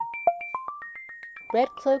Red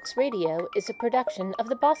Cloaks Radio is a production of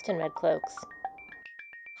the Boston Red Cloaks.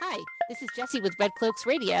 Hi, this is Jessie with Red Cloaks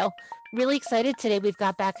Radio. Really excited today. We've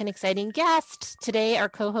got back an exciting guest. Today, our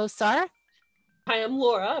co-hosts are... Hi, I'm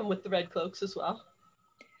Laura. I'm with the Red Cloaks as well.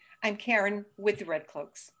 I'm Karen with the Red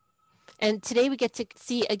Cloaks. And today we get to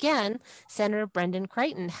see again Senator Brendan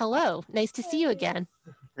Creighton. Hello, nice to see you again.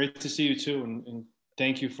 Great to see you too, and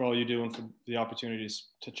thank you for all you do and for the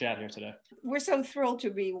opportunities to chat here today. We're so thrilled to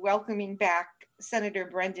be welcoming back Senator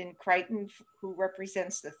Brendan Creighton, who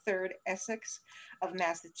represents the 3rd Essex of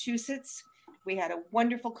Massachusetts. We had a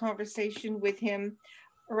wonderful conversation with him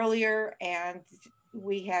earlier, and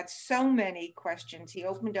we had so many questions. He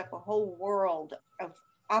opened up a whole world of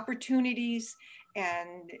opportunities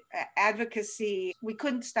and advocacy. We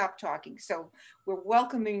couldn't stop talking. So we're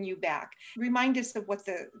welcoming you back. Remind us of what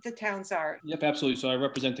the towns are. Yep, absolutely. So I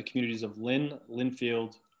represent the communities of Lynn,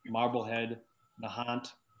 Lynnfield, Marblehead,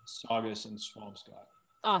 Nahant, Saugus, and Swampscott.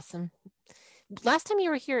 Awesome. Last time you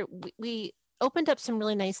were here, we opened up some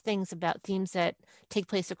really nice things about themes that take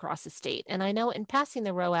place across the state. And I know in passing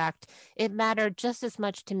the Roe Act, it mattered just as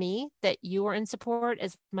much to me that you were in support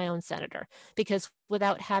as my own senator, because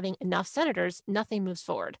without having enough senators, nothing moves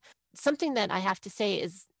forward. Something that I have to say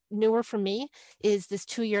is newer for me is this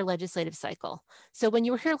 2-year legislative cycle. So when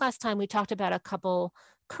you were here last time, we talked about a couple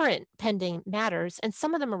current pending matters, and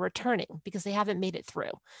some of them are returning because they haven't made it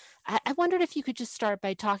through. I wondered if you could just start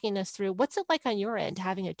by talking us through what's it like on your end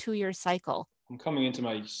having a 2-year cycle. I'm coming into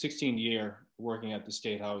my 16th year working at the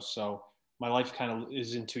State House, so my life kind of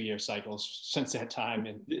is in 2-year cycles since that time.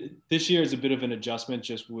 And this year is a bit of an adjustment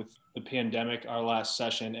just with the pandemic. Our last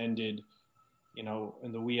session ended,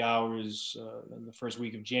 in the wee hours in the first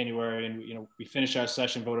week of January, and we finished our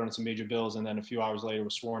session, voted on some major bills, and then a few hours later, we're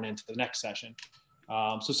sworn into the next session.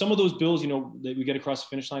 So some of those bills, that we get across the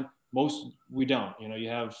finish line, most we don't. You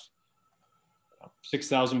have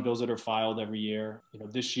 6,000 bills that are filed every year.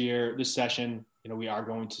 This session, we are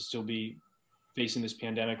going to still be facing this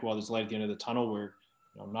pandemic while there's light at the end of the tunnel. We're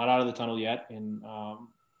not out of the tunnel yet, and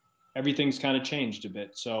everything's kind of changed a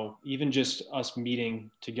bit. So even just us meeting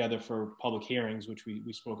together for public hearings, which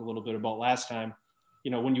we spoke a little bit about last time,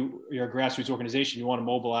 when you're a grassroots organization, you want to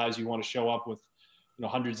mobilize, you want to show up with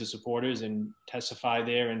hundreds of supporters and testify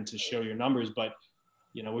there and to show your numbers. But,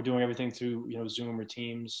 we're doing everything through, Zoom or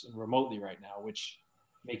Teams and remotely right now, which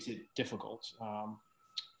makes it difficult.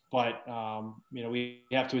 But we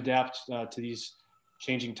have to adapt to these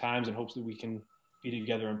changing times and hope that we can be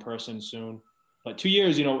together in person soon. But 2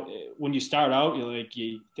 years, when you start out,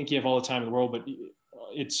 you think you have all the time in the world, but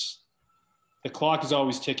the clock is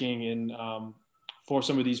always ticking. And for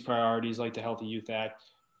some of these priorities, like the Healthy Youth Act,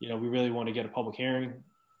 we really want to get a public hearing,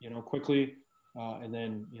 quickly, and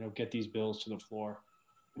then, get these bills to the floor.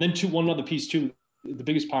 And then one other piece too, the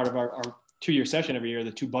biggest part of our 2-year session every year,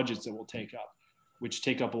 the 2 budgets that we'll take up, which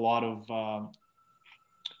take up a lot of,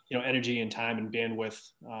 energy and time and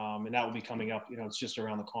bandwidth. And that will be coming up, it's just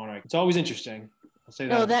around the corner. It's always interesting. I'll say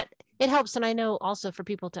that. No, that it helps. And I know also for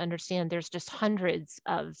people to understand, there's just hundreds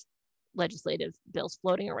of legislative bills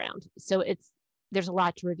floating around. So there's a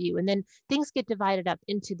lot to review, and then things get divided up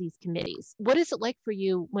into these committees. What is it like for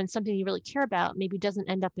you when something you really care about maybe doesn't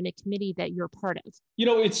end up in a committee that you're part of?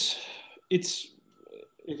 It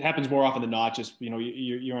happens more often than not. Just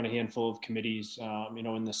you're on a handful of committees.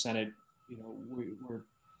 In the Senate, we're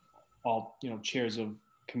all chairs of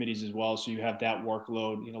committees as well, so you have that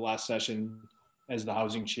workload. Last session as the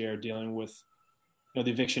housing chair, dealing with the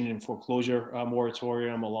eviction and foreclosure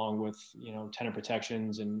moratorium, along with tenant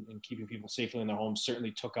protections and keeping people safely in their homes,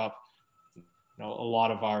 certainly took up a lot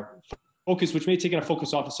of our focus, which may take a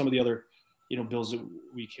focus off of some of the other bills that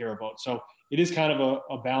we care about. So it is kind of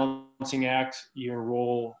a balancing act, your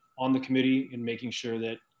role on the committee in making sure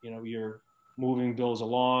that you're moving bills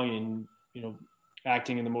along and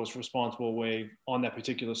acting in the most responsible way on that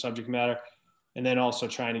particular subject matter, and then also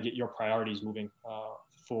trying to get your priorities moving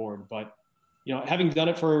forward. But having done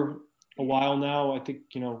it for a while now, I think,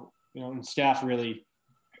 and staff really,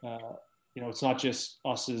 it's not just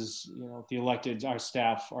us as, the electeds, our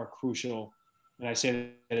staff are crucial. And I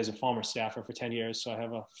say that as a former staffer for 10 years, so I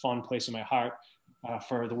have a fond place in my heart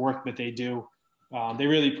for the work that they do. They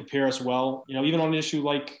really prepare us well, even on an issue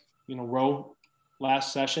like, Roe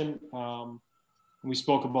last session. We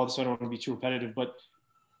spoke about this, so I don't want to be too repetitive, but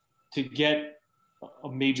to get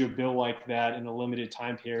a major bill like that in a limited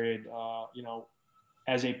time period,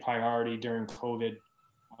 as a priority during COVID,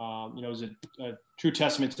 is a true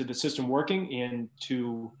testament to the system working and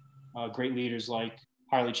to great leaders like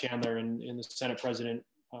Harley Chandler and the Senate President,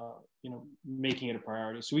 making it a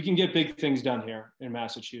priority. So we can get big things done here in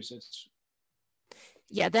Massachusetts.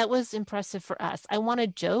 Yeah, that was impressive for us. I want to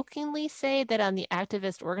jokingly say that on the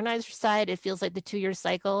activist organizer side, it feels like the 2-year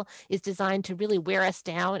cycle is designed to really wear us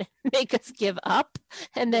down and make us give up.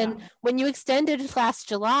 And then when you extended last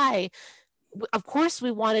July, of course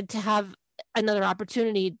we wanted to have another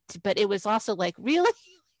opportunity, but it was also like, really?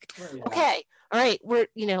 Yeah. Okay, all right, we're,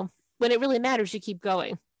 when it really matters, you keep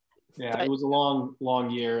going. Yeah, But it was a long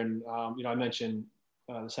year, and I mentioned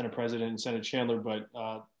the Senate President and Senator Chandler, but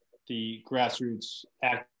the grassroots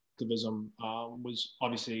activism was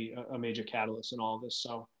obviously a major catalyst in all of this.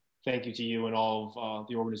 So thank you to you and all of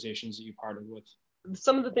the organizations that you partnered with.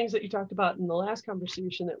 Some of the things that you talked about in the last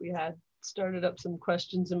conversation that we had started up some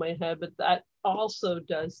questions in my head, but that also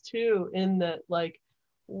does too, in that, like,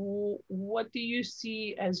 what do you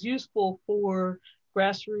see as useful for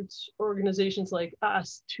grassroots organizations like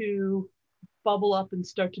us to bubble up and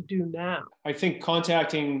start to do now? I think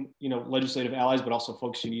contacting, legislative allies, but also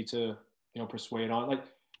folks you need to, persuade on. Like,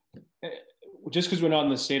 just because we're not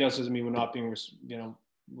in the state house doesn't mean we're not being,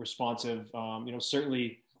 responsive.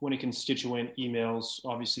 Certainly when a constituent emails,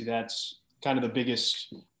 obviously that's kind of the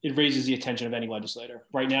biggest. It raises the attention of any legislator.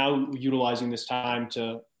 Right now, we're utilizing this time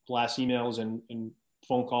to blast emails and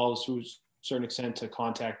phone calls to a certain extent to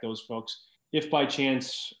contact those folks. If by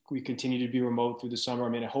chance we continue to be remote through the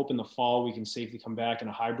summer, I hope in the fall we can safely come back in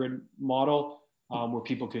a hybrid model where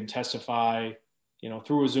people could testify,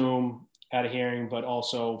 through a Zoom at a hearing, but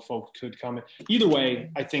also folks could come in. Either way,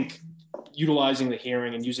 I think utilizing the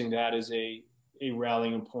hearing and using that as a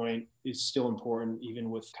rallying point is still important, even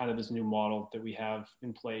with kind of this new model that we have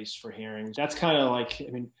in place for hearings. That's kind of like,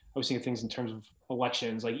 I was thinking things in terms of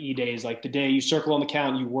elections, like E-days, like the day you circle on the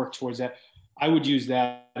count, you work towards that. I would use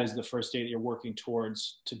that as the first day that you're working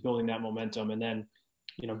towards to building that momentum. And then,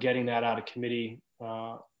 getting that out of committee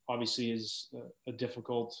obviously is a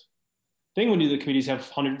difficult thing when the committees have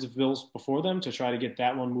hundreds of bills before them to try to get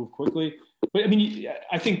that one moved quickly. But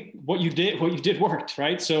I think what you did worked,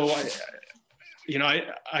 right? So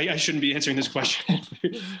I shouldn't be answering this question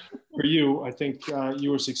for you. I think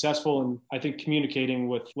you were successful, and I think communicating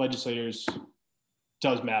with legislators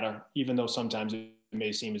does matter, even though sometimes it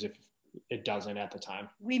may seem as if it doesn't at the time.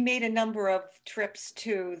 We made a number of trips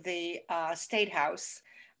to the State House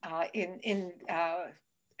in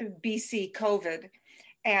BC COVID,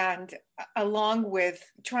 and along with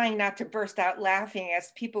trying not to burst out laughing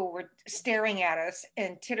as people were staring at us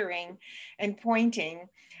and tittering and pointing,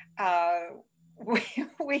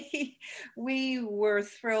 we were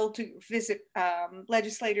thrilled to visit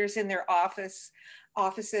legislators in their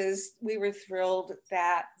offices. We were thrilled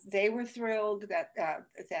that they were thrilled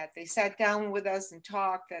that they sat down with us and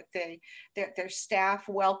talked, that their staff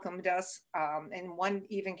welcomed us, and one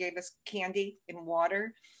even gave us candy and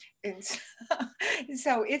water. And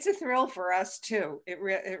so it's a thrill for us too. It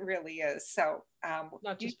really is. So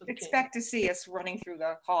you expect to see us running through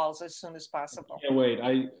the halls as soon as possible. Can't wait.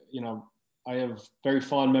 I have very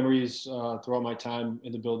fond memories throughout my time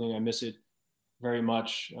in the building. I miss it very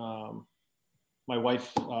much. My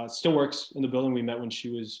wife still works in the building. We met when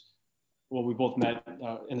we both met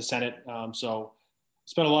in the Senate. So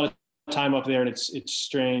spent a lot of time up there, and it's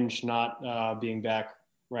strange not being back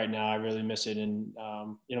right now. I really miss it. And,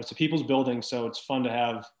 it's a people's building, so it's fun to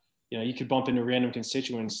have, you could bump into random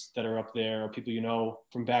constituents that are up there, or people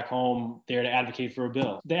from back home there to advocate for a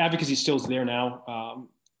bill. The advocacy still is there now.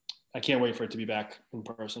 I can't wait for it to be back in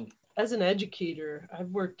person. As an educator, I've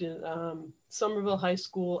worked in Somerville High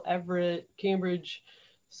School, Everett, Cambridge,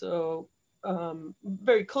 so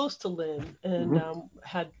very close to Lynn, and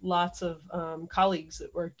had lots of colleagues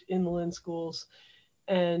that worked in the Lynn schools.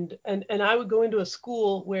 And I would go into a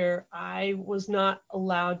school where I was not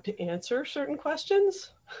allowed to answer certain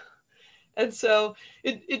questions. And so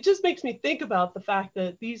it just makes me think about the fact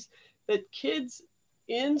that that kids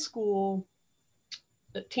in school,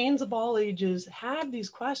 that teens of all ages have these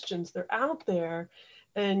questions. They're out there,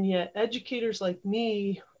 and yet educators like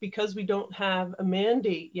me, because we don't have a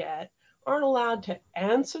mandate yet, aren't allowed to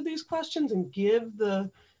answer these questions and give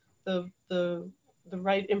the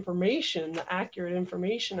right information, the accurate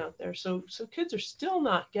information out there. So kids are still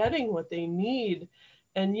not getting what they need.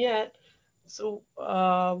 And yet,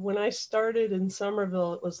 when I started in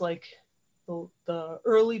Somerville, it was like the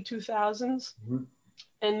early 2000s,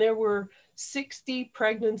 and there were 60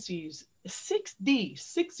 pregnancies, 60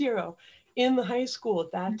 in the high school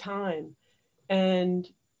at that time. And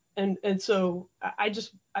so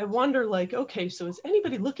I wonder, like, okay, so is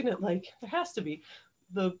anybody looking at, like, there has to be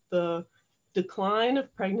the decline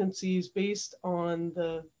of pregnancies based on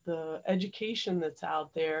the education that's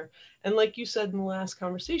out there. And like you said in the last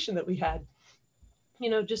conversation that we had,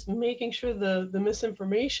 just making sure the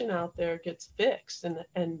misinformation out there gets fixed,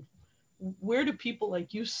 and where do people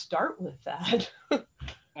like you start with that?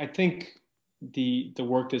 I think the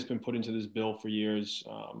work that's been put into this bill for years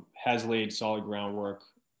has laid solid groundwork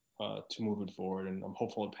to move it forward, and I'm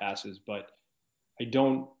hopeful it passes. But I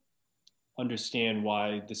don't understand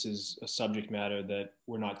why this is a subject matter that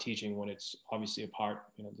we're not teaching when it's obviously a part.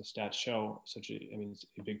 The stats show it's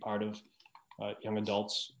a big part of young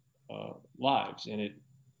adults' lives, and it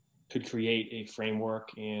could create a framework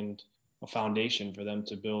and a foundation for them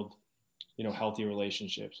to build healthy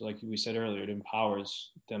relationships. Like we said earlier, it empowers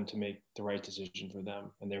them to make the right decision for them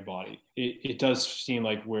and their body. It does seem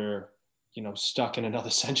like we're, stuck in another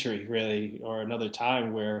century really, or another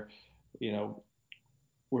time where,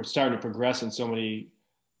 we're starting to progress in so many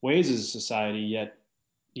ways as a society, yet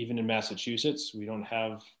even in Massachusetts, we don't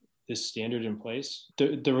have this standard in place.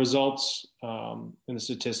 The results and the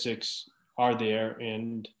statistics are there,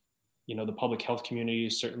 and the public health community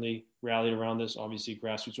is certainly rallied around this. Obviously,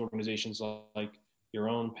 grassroots organizations like your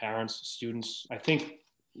own, parents, students. I think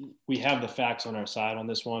we have the facts on our side on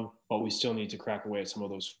this one, but we still need to crack away at some of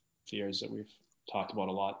those fears that we've talked about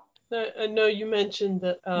a lot. I know you mentioned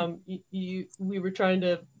that we were trying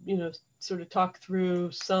to sort of talk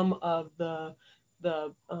through some of the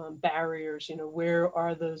barriers. Where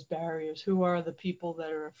are those barriers? Who are the people that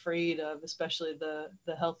are afraid of, especially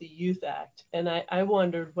the Healthy Youth Act? And I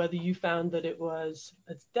wondered whether you found that it's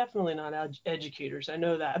definitely not educators, I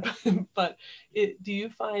know that, but do you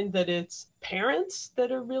find that it's parents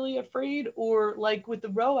that are really afraid? Or like with the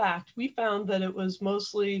Roe Act, we found that it was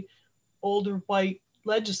mostly older white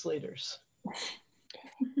legislators.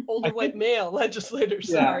 White male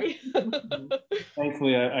legislators, sorry.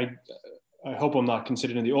 Thankfully, I hope I'm not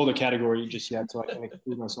considered in the older category just yet, so I can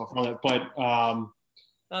exclude myself from it. But not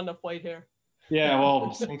enough white hair. Yeah, well,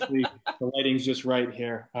 thankfully the lighting's just right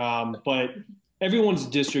here. But everyone's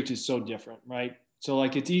district is so different, right? So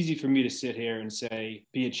like, it's easy for me to sit here and say,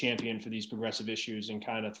 be a champion for these progressive issues and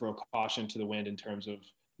kind of throw caution to the wind in terms of,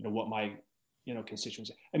 what my, constituents.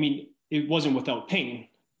 I mean, it wasn't without pain.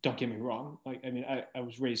 Don't get me wrong. I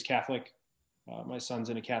was raised Catholic. My son's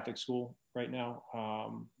in a Catholic school right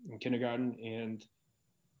now in kindergarten. And,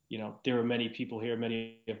 there are many people here,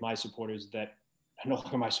 many of my supporters that are no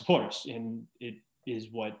longer my supporters. And it is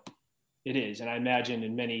what it is. And I imagine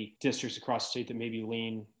in many districts across the state that maybe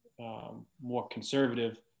lean more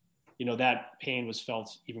conservative, that pain was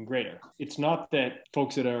felt even greater. It's not that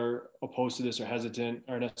folks that are opposed to this or hesitant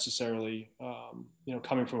are necessarily,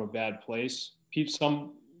 coming from a bad place.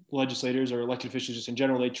 Some legislators or elected officials just in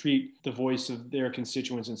general, they treat the voice of their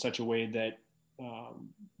constituents in such a way that,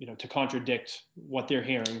 to contradict what they're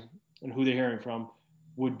hearing and who they're hearing from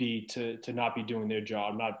would be to not be doing their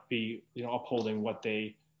job, not be, upholding what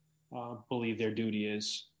they believe their duty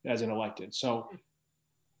is as an elected. So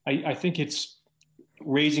I think it's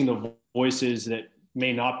raising the voices that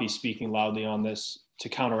may not be speaking loudly on this to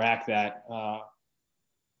counteract that, a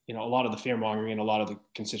lot of the fear mongering and a lot of the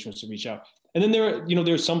constituents to reach out. And then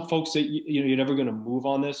there are some folks that you're never going to move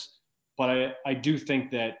on this, but I do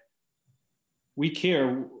think that we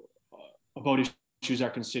care about issues our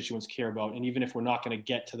constituents care about, and even if we're not going to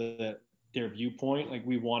get to their viewpoint, like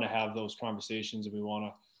we want to have those conversations, and we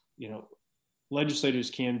want to, legislators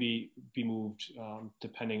can be moved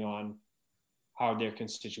depending on how their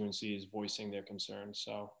constituency is voicing their concerns.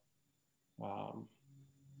 So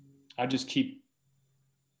I just keep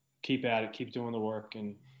at it, keep doing the work.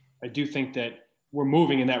 And I do think that we're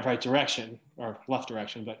moving in that right direction, or left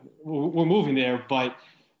direction, but we're moving there. But,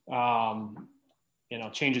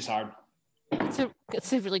 change is hard.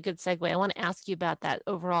 It's a really good segue. I want to ask you about that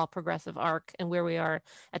overall progressive arc and where we are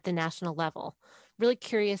at the national level. Really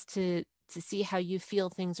curious to see how you feel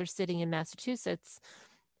things are sitting in Massachusetts.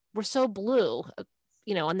 We're so blue,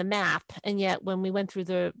 on the map. And yet when we went through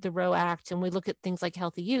the Roe Act and we look at things like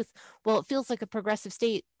Healthy Youth, well, it feels like a progressive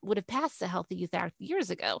state would have passed the Healthy Youth Act years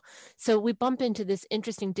ago. So we bump into this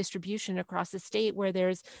interesting distribution across the state where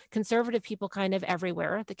there's conservative people kind of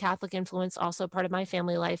everywhere. The Catholic influence, also part of my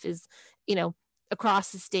family life, is,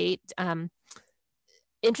 across the state.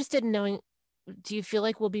 Interested in knowing, do you feel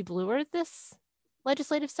like we'll be bluer this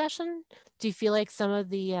legislative session? Do you feel like some of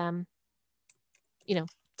the,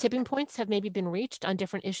 tipping points have maybe been reached on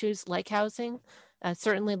different issues like housing,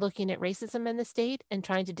 certainly looking at racism in the state and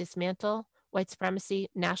trying to dismantle white supremacy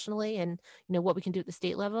nationally, and what we can do at the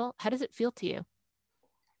state level? How does it feel to you?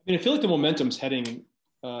 I feel like the momentum's heading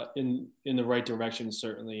in the right direction,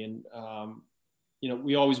 certainly. And,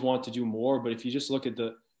 we always want to do more, but if you just look at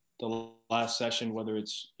the last session, whether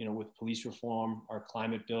it's, with police reform, our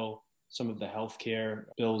climate bill, some of the healthcare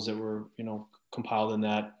bills that were, compiled in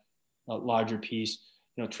that larger piece.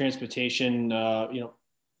 Transportation,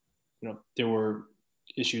 there were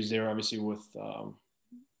issues there, obviously, with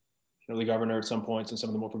the governor at some points and some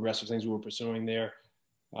of the more progressive things we were pursuing there.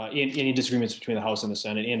 Any disagreements between the House and the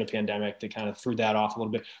Senate and the pandemic, they kind of threw that off a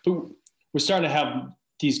little bit. But we're starting to have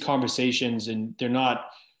these conversations, and they're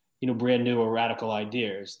not, brand new or radical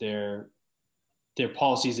ideas. They're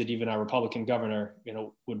policies that even our Republican governor,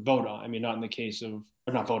 would vote on. I mean, not in the case of,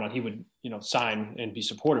 or not vote on, he would, sign and be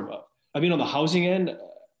supportive of. I mean, on the housing end,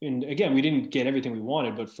 and again, we didn't get everything we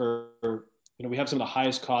wanted, but we have some of the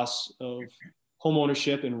highest costs of home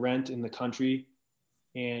ownership and rent in the country.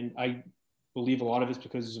 And I believe a lot of it's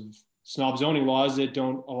because of snob zoning laws that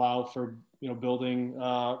don't allow for, building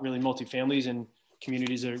really multifamilies in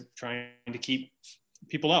communities that are trying to keep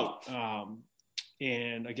people out.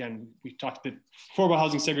 And again, we talked a bit before about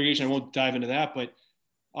housing segregation. I won't dive into that, but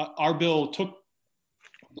our bill took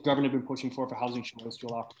the governor had been pushing for housing choice to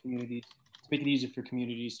allow for communities, to make it easier for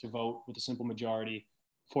communities to vote with a simple majority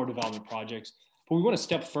for development projects. But we went a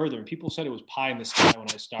step further, and people said it was pie in the sky when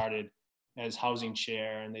I started as housing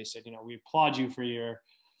chair, and they said, we applaud you for your,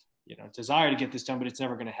 desire to get this done, but it's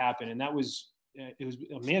never going to happen. And it was a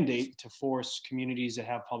mandate to force communities that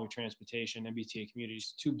have public transportation, MBTA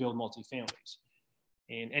communities, to build multifamilies.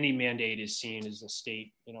 And any mandate is seen as the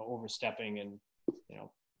state, overstepping and,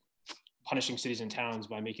 punishing cities and towns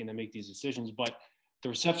by making them make these decisions. But the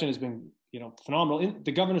reception has been, phenomenal. And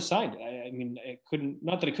the governor signed it. I mean,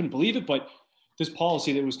 not that I couldn't believe it, but this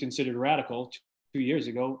policy that was considered radical 2 years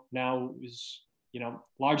ago now is,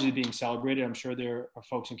 largely being celebrated. I'm sure there are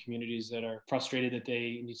folks in communities that are frustrated that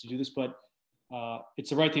they need to do this, but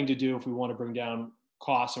it's the right thing to do if we want to bring down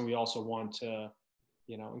costs, and we also want to,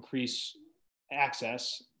 increase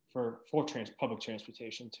access for public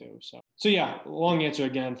transportation too. So yeah, long answer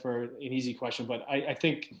again for an easy question, but I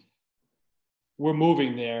think we're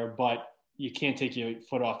moving there, but you can't take your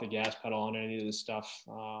foot off the gas pedal on any of this stuff.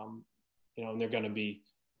 And there are going to be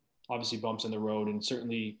obviously bumps in the road, and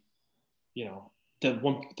certainly,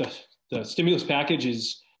 the stimulus package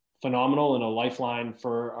is phenomenal and a lifeline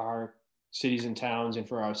for our cities and towns and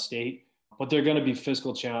for our state, but there are going to be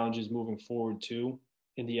fiscal challenges moving forward too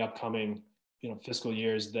in the upcoming, fiscal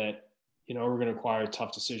years that, we're going to require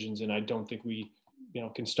tough decisions. And I don't think we,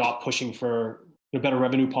 can stop pushing for a better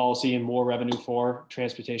revenue policy and more revenue for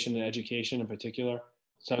transportation and education in particular.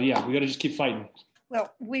 So yeah, we got to just keep fighting.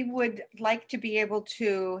 Well, we would like to be able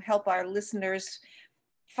to help our listeners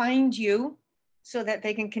find you so that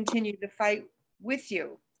they can continue to fight with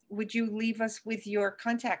you. Would you leave us with your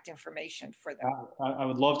contact information for them? I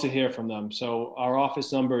would love to hear from them. So our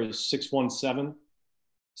office number is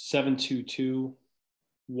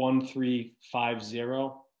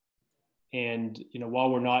 617-722-1350. And, while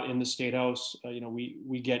we're not in the State House,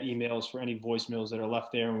 we get emails for any voicemails that are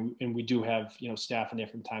left there. And we do have, staff in there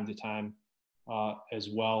from time to time as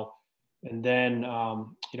well. And then,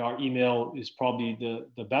 our email is probably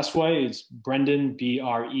the best way. It's Brendan,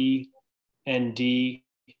 BRENDAN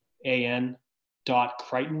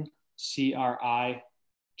 .Crichton,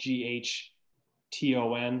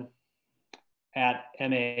 CRIGHTON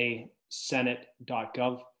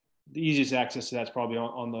 @masenate.gov. The easiest access to that's probably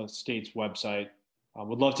on the state's website.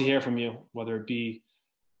 Would love to hear from you, whether it be,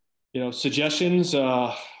 suggestions,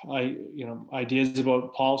 ideas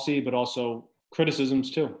about policy, but also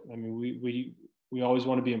criticisms too. I mean, we always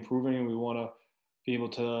want to be improving, and we want to be able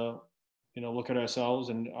to, look at ourselves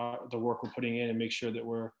and the work we're putting in and make sure that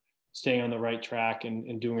we're staying on the right track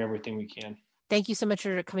and doing everything we can. Thank you so much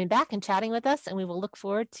for coming back and chatting with us, and we will look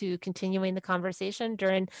forward to continuing the conversation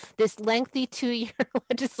during this lengthy 2-year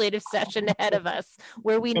legislative session ahead of us,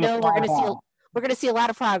 where we know we're going to see a lot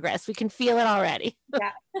of progress. We can feel it already.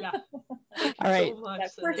 Yeah. All right. So much,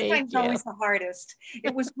 That first Senator. time's always the hardest.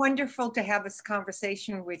 It was wonderful to have this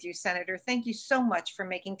conversation with you, Senator. Thank you so much for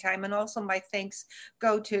making time. And also my thanks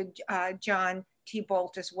go to John T.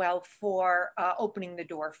 Bolt as well for opening the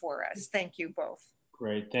door for us. Thank you both.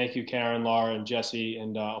 Great. Thank you, Karen, Laura, and Jesse.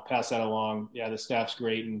 And I'll pass that along. Yeah, the staff's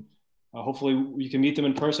great. And hopefully you can meet them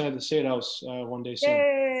in person at the State House one day soon.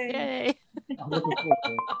 Yay. I'm looking forward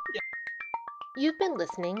to it. You've been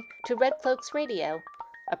listening to Red Cloaks Radio,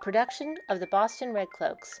 a production of the Boston Red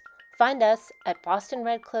Cloaks. Find us at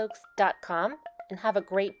bostonredcloaks.com and have a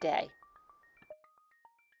great day.